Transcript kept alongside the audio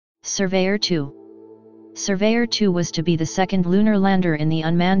Surveyor 2. Surveyor 2 was to be the second lunar lander in the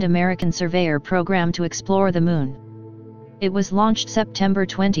unmanned American Surveyor program to explore the Moon. It was launched September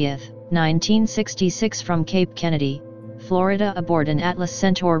 20, 1966 from Cape Kennedy, Florida aboard an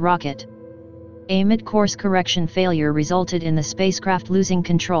Atlas-Centaur rocket. A mid-course correction failure resulted in the spacecraft losing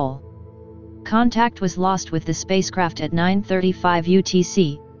control. Contact was lost with the spacecraft at 9:35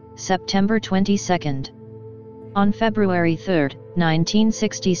 UTC, September 22. On February 3,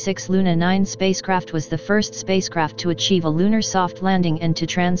 1966, Luna 9 spacecraft was the first spacecraft to achieve a lunar soft landing and to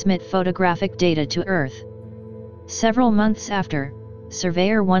transmit photographic data to Earth. Several months after,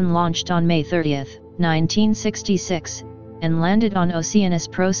 Surveyor 1 launched on May 30, 1966, and landed on Oceanus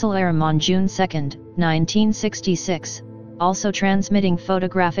Procellarum on June 2, 1966, also transmitting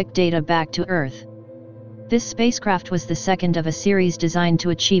photographic data back to Earth. This spacecraft was the second of a series designed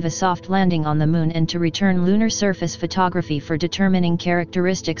to achieve a soft landing on the Moon and to return lunar surface photography for determining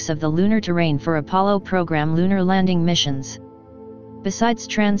characteristics of the lunar terrain for Apollo program lunar landing missions. Besides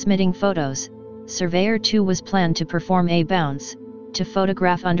transmitting photos, Surveyor 2 was planned to perform a bounce, to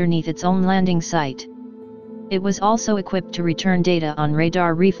photograph underneath its own landing site. It was also equipped to return data on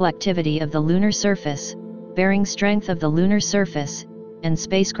radar reflectivity of the lunar surface, bearing strength of the lunar surface, and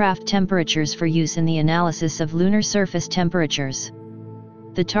spacecraft temperatures for use in the analysis of lunar surface temperatures.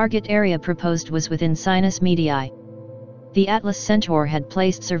 The target area proposed was within Sinus Medii. The Atlas-Centaur had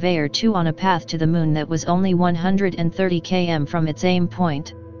placed Surveyor 2 on a path to the Moon that was only 130 km from its aim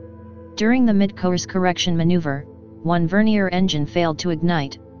point. During the mid-course correction maneuver, one vernier engine failed to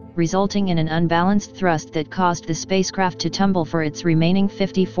ignite, resulting in an unbalanced thrust that caused the spacecraft to tumble for its remaining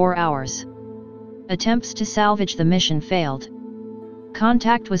 54 hours. Attempts to salvage the mission failed.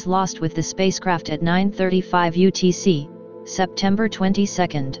 Contact was lost with the spacecraft at 9:35 UTC, September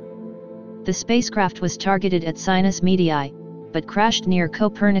 22. The spacecraft was targeted at Sinus Medii, but crashed near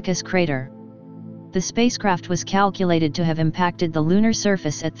Copernicus crater. The spacecraft was calculated to have impacted the lunar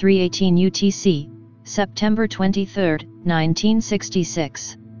surface at 3:18 UTC, September 23,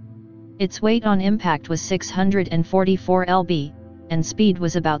 1966. Its weight on impact was 644 lb, and speed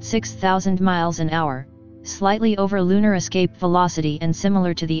was about 6,000 miles an hour, slightly over lunar escape velocity and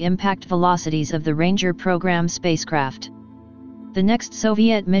similar to the impact velocities of the Ranger program spacecraft. The next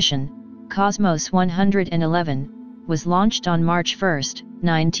Soviet mission, Cosmos 111, was launched on March 1,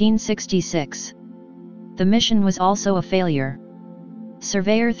 1966. The mission was also a failure.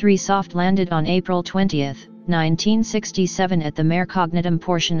 Surveyor 3 soft landed on April 20, 1967 at the Mare Cognitum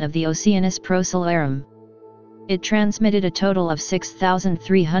portion of the Oceanus Procellarum. It transmitted a total of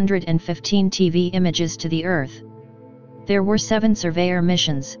 6,315 TV images to the Earth. There were 7 Surveyor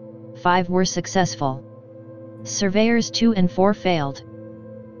missions, 5 were successful. Surveyors 2 and 4 failed.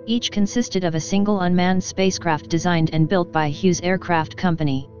 Each consisted of a single unmanned spacecraft designed and built by Hughes Aircraft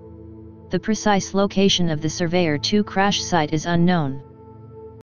Company. The precise location of the Surveyor 2 crash site is unknown.